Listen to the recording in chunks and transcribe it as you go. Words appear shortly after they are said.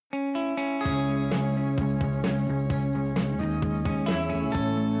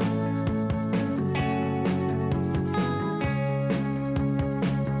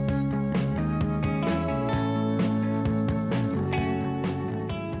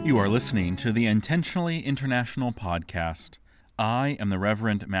You are listening to the Intentionally International Podcast. I am the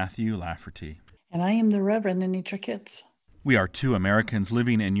Reverend Matthew Lafferty. And I am the Reverend Anitra Kitts. We are two Americans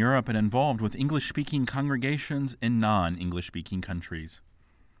living in Europe and involved with English-speaking congregations in non-English-speaking countries.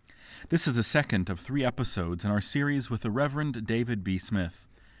 This is the second of 3 episodes in our series with the Reverend David B. Smith.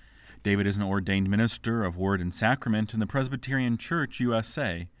 David is an ordained minister of Word and Sacrament in the Presbyterian Church,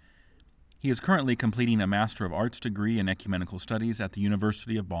 USA. He is currently completing a Master of Arts degree in Ecumenical Studies at the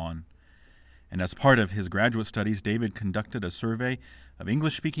University of Bonn. And as part of his graduate studies, David conducted a survey of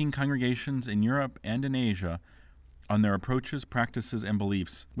English-speaking congregations in Europe and in Asia on their approaches, practices, and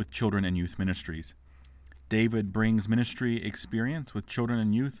beliefs with children and youth ministries. David brings ministry experience with children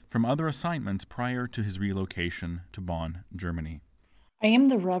and youth from other assignments prior to his relocation to Bonn, Germany. I am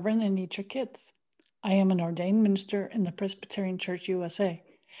the Reverend Anitra Kitts. I am an ordained minister in the Presbyterian Church USA,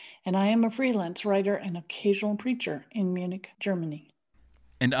 and I am a freelance writer and occasional preacher in Munich, Germany.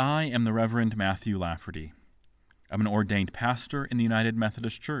 And I am the Reverend Matthew Lafferty. I'm an ordained pastor in the United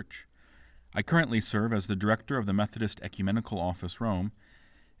Methodist Church. I currently serve as the director of the Methodist Ecumenical Office, Rome,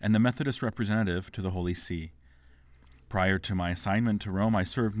 and the Methodist representative to the Holy See. Prior to my assignment to Rome, I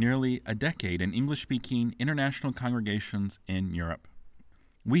served nearly a decade in English-speaking international congregations in Europe.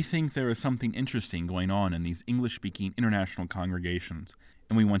 We think there is something interesting going on in these English-speaking international congregations,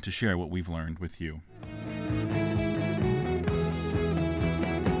 and we want to share what we've learned with you.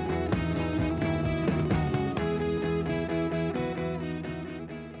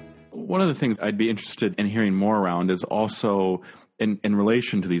 One of the things I'd be interested in hearing more around is also in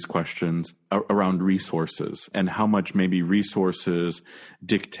relation to these questions around resources and how much maybe resources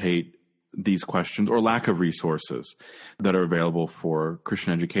dictate these questions or lack of resources that are available for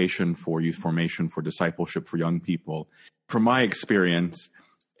Christian education, for youth formation, for discipleship, for young people. From my experience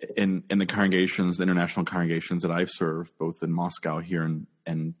in the congregations, the international congregations that I've served, both in Moscow here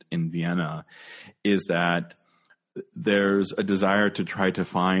and in Vienna, is that there's a desire to try to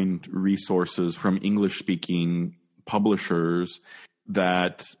find resources from English-speaking publishers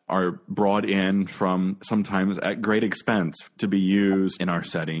that are brought in from sometimes at great expense to be used in our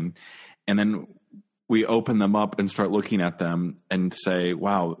setting. And then we open them up and start looking at them and say,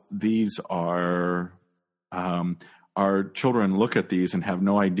 wow, these are, our children look at these and have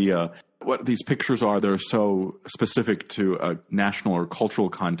no idea what these pictures are. They're so specific to a national or cultural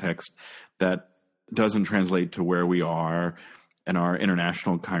context that doesn't translate to where we are in our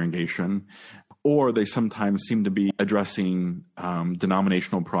international congregation. Or they sometimes seem to be addressing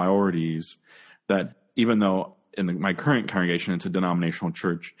denominational priorities that, even though in my current congregation it's a denominational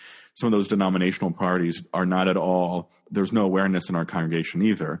church, some of those denominational priorities are not at all, there's no awareness in our congregation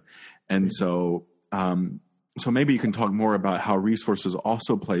either. And so maybe you can talk more about how resources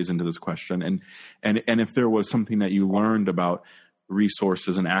also plays into this question, and if there was something that you learned about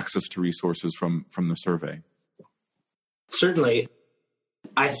resources and access to resources from the survey. Certainly.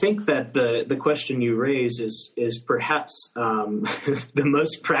 I think that the question you raise is perhaps the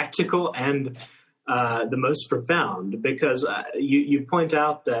most practical and the most profound, because you point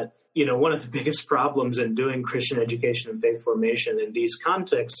out that, one of the biggest problems in doing Christian education and faith formation in these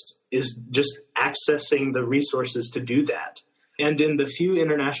contexts is just accessing the resources to do that. And in the few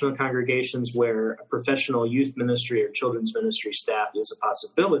international congregations where a professional youth ministry or children's ministry staff is a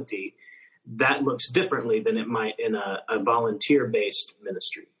possibility, that looks differently than it might in a volunteer-based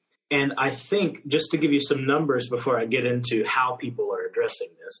ministry. And I think, just to give you some numbers before I get into how people are addressing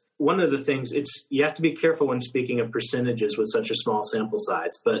this, one of the things, you have to be careful when speaking of percentages with such a small sample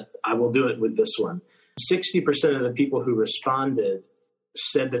size, but I will do it with this one. 60% of the people who responded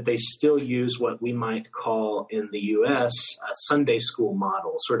said that they still use what we might call in the U.S. a Sunday school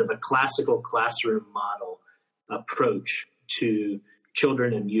model, sort of a classical classroom model approach to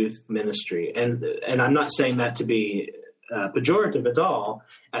children and youth ministry. And I'm not saying that to be pejorative at all.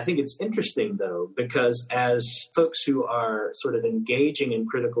 I think it's interesting, though, because as folks who are sort of engaging in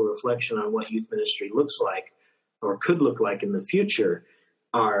critical reflection on what youth ministry looks like or could look like in the future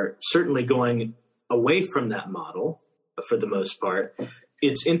are certainly going away from that model for the most part,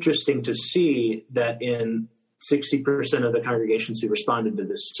 it's interesting to see that in 60% of the congregations who responded to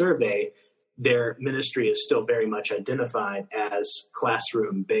this survey, their ministry is still very much identified as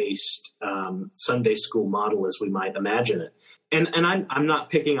classroom-based Sunday school model as we might imagine it. And I'm not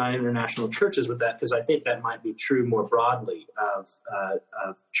picking on international churches with that, because I think that might be true more broadly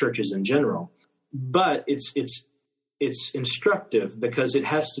of churches in general. But it's instructive because it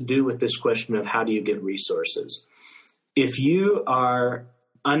has to do with this question of how do you get resources. If you are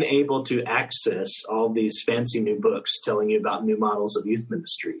unable to access all these fancy new books telling you about new models of youth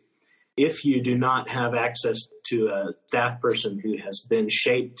ministry, if you do not have access to a staff person who has been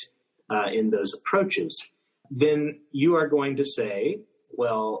shaped in those approaches, then you are going to say,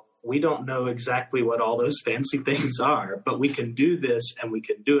 well, we don't know exactly what all those fancy things are, but we can do this and we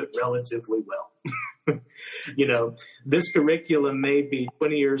can do it relatively well. This curriculum may be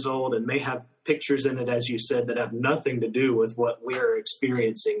 20 years old and may have pictures in it, as you said, that have nothing to do with what we're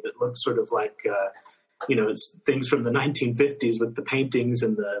experiencing, that look sort of like, it's things from the 1950s with the paintings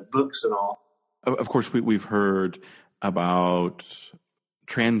and the books and all. Of course, we've heard about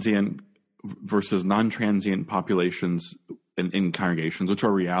transient versus non-transient populations in congregations, which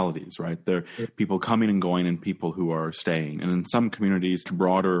are realities, right? There are people coming and going and people who are staying. And in some communities,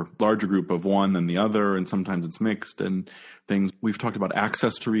 larger group of one than the other, and sometimes it's mixed and things. We've talked about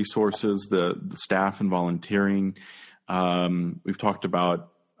access to resources, the staff and volunteering. We've talked about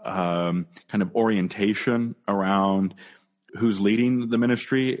kind of orientation around who's leading the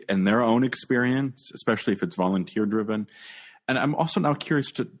ministry and their own experience, especially if it's volunteer-driven. And I'm also now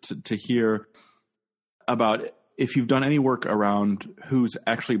curious to hear about if you've done any work around who's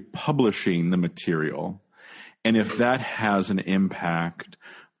actually publishing the material and if that has an impact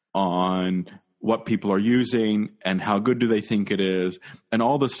on what people are using and how good do they think it is and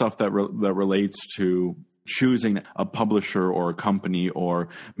all the stuff that relates to choosing a publisher or a company or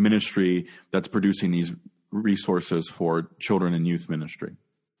ministry that's producing these resources for children and youth ministry.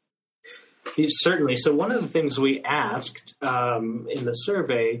 Certainly. So one of the things we asked in the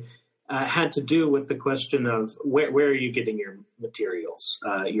survey had to do with the question of where are you getting your materials,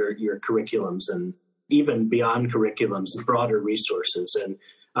 your curriculums, and even beyond curriculums, broader resources.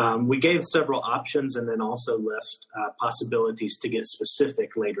 And we gave several options and then also left possibilities to get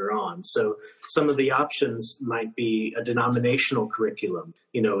specific later on. So some of the options might be a denominational curriculum.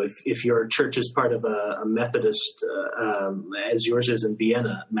 If your church is part of a Methodist, as yours is in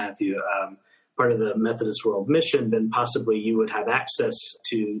Vienna, Matthew, part of the Methodist World Mission, then possibly you would have access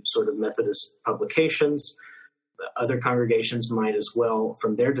to sort of Methodist publications. Other congregations might as well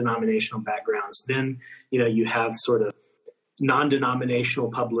from their denominational backgrounds. Then, you have sort of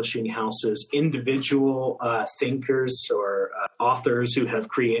non-denominational publishing houses, individual thinkers or authors who have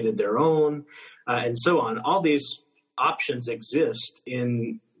created their own, and so on. All these options exist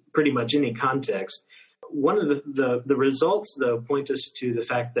in pretty much any context. One of the results, though, point us to the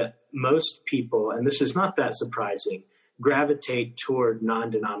fact that most people, and this is not that surprising, gravitate toward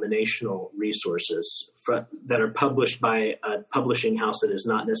non-denominational resources that are published by a publishing house that is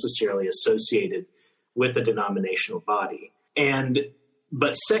not necessarily associated with a denominational body.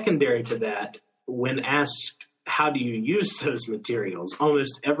 But secondary to that, when asked, how do you use those materials,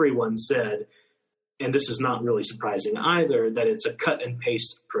 almost everyone said, and this is not really surprising either, that it's a cut and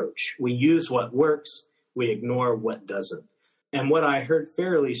paste approach. We use what works, we ignore what doesn't. And what I heard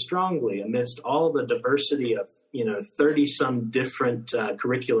fairly strongly amidst all the diversity of, 30 some different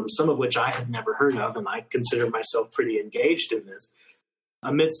curriculums, some of which I had never heard of, and I consider myself pretty engaged in this.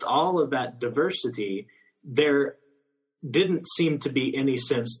 Amidst all of that diversity, there didn't seem to be any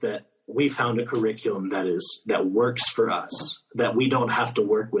sense that we found a curriculum that works for us, that we don't have to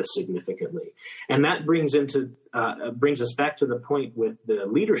work with significantly. And that brings us back to the point with the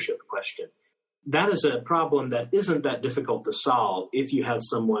leadership question. That is a problem that isn't that difficult to solve if you have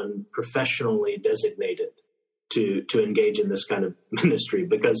someone professionally designated to engage in this kind of ministry.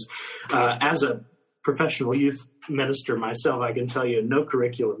 Because as a professional youth minister myself, I can tell you no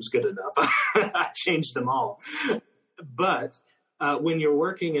curriculum's good enough. I changed them all. But when you're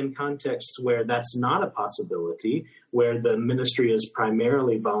working in contexts where that's not a possibility, where the ministry is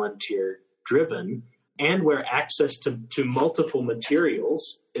primarily volunteer-driven, and where access to multiple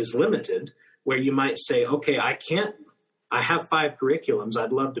materials is limited, where you might say, okay, I have 5 curriculums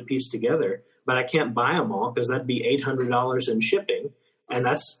I'd love to piece together, but I can't buy them all because that'd be $800 in shipping, and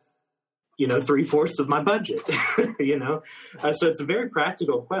that's 3/4 of my budget. So it's a very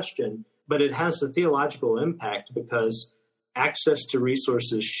practical question, but it has a theological impact because access to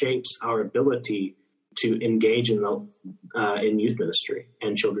resources shapes our ability to engage in youth ministry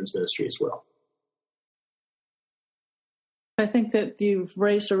and children's ministry as well. I think that you've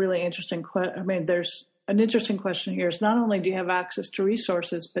raised a really interesting question. There's an interesting question here. Is not only do you have access to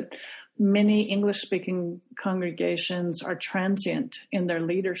resources, but many English-speaking congregations are transient in their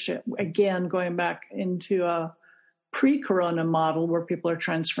leadership. Again, going back into a pre-corona model where people are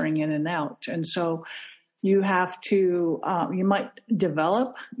transferring in and out. And so you have to, you might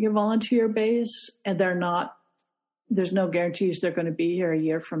develop your volunteer base, and there's no guarantees they're going to be here a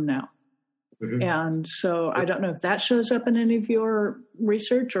year from now. Mm-hmm. And so I don't know if that shows up in any of your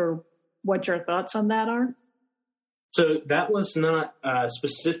research or what your thoughts on that are. So that was not a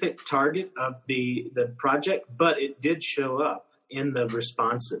specific target of the project, but it did show up in the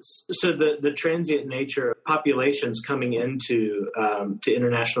responses. So the transient nature of populations coming into to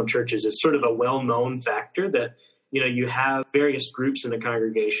international churches is sort of a well-known factor that, you have various groups in a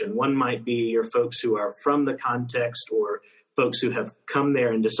congregation. One might be your folks who are from the context or folks who have come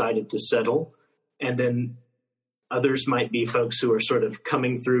there and decided to settle. And then others might be folks who are sort of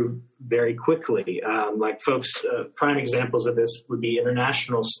coming through very quickly. Like folks, prime examples of this would be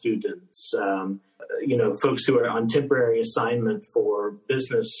international students, folks who are on temporary assignment for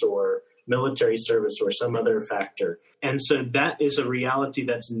business or military service or some other factor. And so that is a reality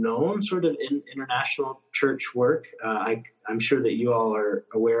that's known sort of in international church work. I'm sure that you all are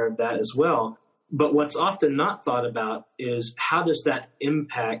aware of that as well. But what's often not thought about is how does that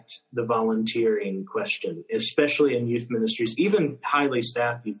impact the volunteering question, especially in youth ministries. Even highly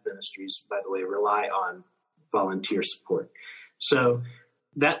staffed youth ministries, by the way, rely on volunteer support. So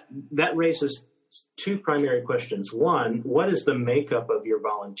that raises two primary questions. One, what is the makeup of your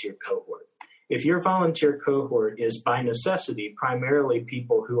volunteer cohort? If your volunteer cohort is by necessity primarily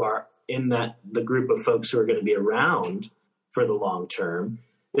people who are in the group of folks who are going to be around for the long term,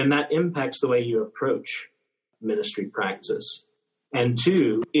 then that impacts the way you approach ministry practice. And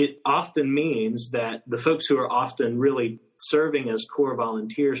two, it often means that the folks who are often really serving as core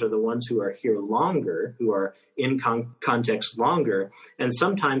volunteers are the ones who are here longer, who are in context longer. And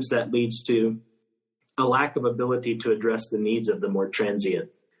sometimes that leads to a lack of ability to address the needs of the more transient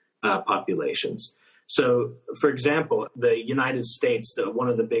populations. So, for example, the United States, one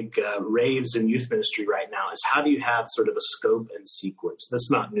of the big raves in youth ministry right now is how do you have sort of a scope and sequence?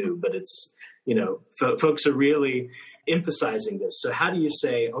 That's not new, but it's, folks are really emphasizing this. So how do you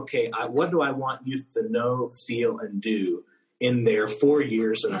say, okay, what do I want youth to know, feel, and do in their 4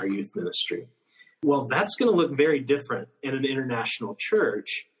 years in our youth ministry? Well, that's going to look very different in an international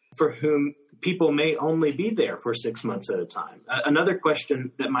church for whom people may only be there for 6 months at a time. Another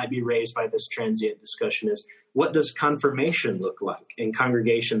question that might be raised by this transient discussion is, what does confirmation look like in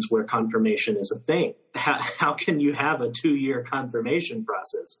congregations where confirmation is a thing? How can you have a 2-year confirmation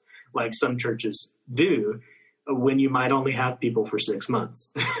process like some churches do when you might only have people for 6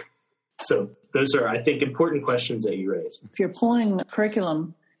 months? So those are, I think, important questions that you raise. If you're pulling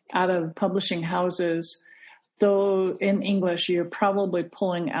curriculum out of publishing houses, though in English, you're probably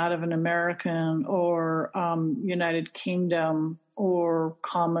pulling out of an American or United Kingdom or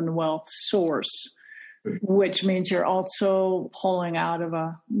Commonwealth source, which means you're also pulling out of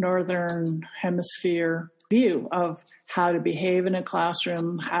a Northern Hemisphere view of how to behave in a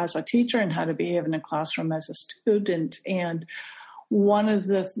classroom as a teacher and how to behave in a classroom as a student. And one of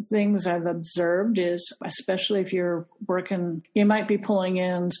the things I've observed is, especially if you're working, you might be pulling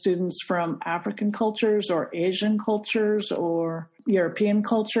in students from African cultures or Asian cultures or European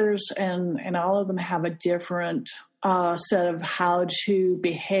cultures, and all of them have a different set of how to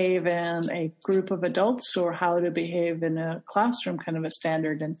behave in a group of adults or how to behave in a classroom, kind of a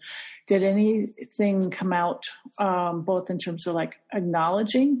standard. And did anything come out both in terms of like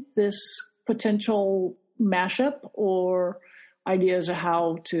acknowledging this potential mashup or ideas of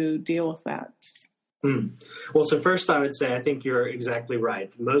how to deal with that? Well, so first I would say I think you're exactly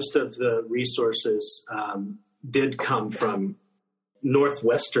right. Most of the resources did come from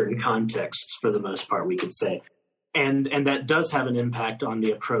Northwestern contexts for the most part, we could say. And that does have an impact on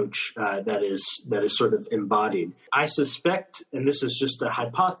the approach that is sort of embodied. I suspect, and this is just a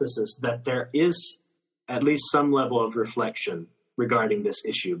hypothesis, that there is at least some level of reflection regarding this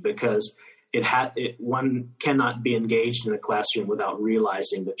issue, because one cannot be engaged in a classroom without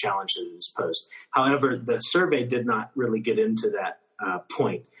realizing the challenge that it is posed. However, the survey did not really get into that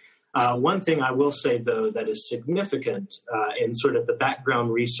point. One thing I will say, though, that is significant in sort of the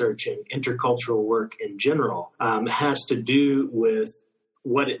background research and intercultural work in general has to do with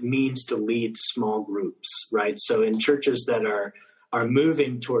what it means to lead small groups, right? So in churches that are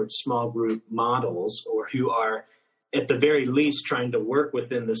moving towards small group models, or who are at the very least trying to work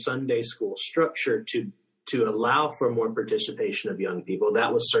within the Sunday school structure to allow for more participation of young people,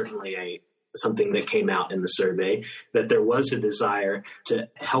 that was certainly something that came out in the survey, that there was a desire to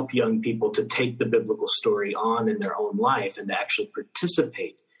help young people to take the biblical story on in their own life and to actually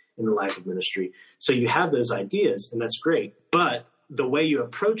participate in the life of ministry. So you have those ideas, and that's great. But the way you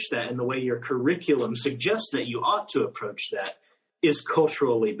approach that and the way your curriculum suggests that you ought to approach that is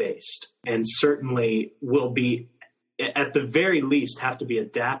culturally based, and certainly will be, at the very least, have to be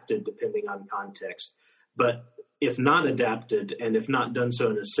adapted depending on context. But if not adapted, and if not done so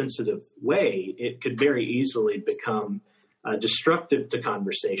in a sensitive way, it could very easily become destructive to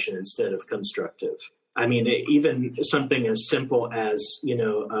conversation instead of constructive. I mean, even something as simple as,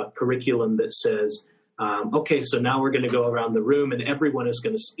 a curriculum that says, okay, so now we're going to go around the room and everyone is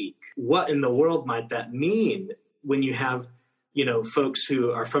going to speak. What in the world might that mean when you have, folks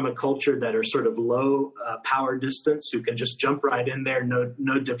who are from a culture that are sort of low power distance, who can just jump right in there,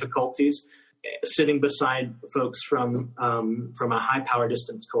 no difficulties, sitting beside folks from a high power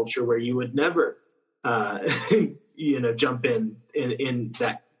distance culture where you would never, jump in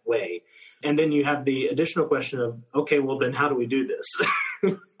that way. And then you have the additional question of, okay, well, then how do we do this?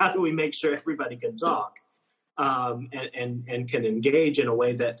 How do we make sure everybody can talk and can engage in a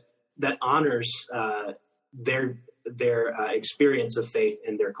way that honors their experience of faith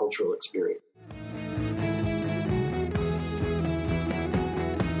and their cultural experience?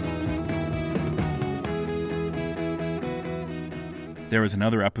 There is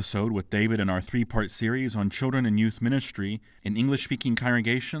another episode with David in our 3-part series on children and youth ministry in English-speaking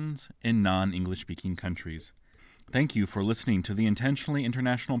congregations in non-English-speaking countries. Thank you for listening to the Intentionally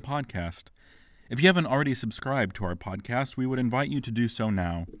International podcast. If you haven't already subscribed to our podcast, we would invite you to do so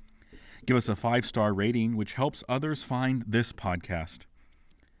now. Give us a 5-star rating, which helps others find this podcast.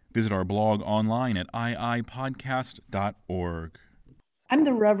 Visit our blog online at iipodcast.org. I'm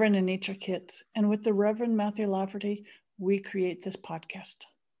the Reverend Anitra Kitts, and with the Reverend Matthew Lafferty, we create this podcast.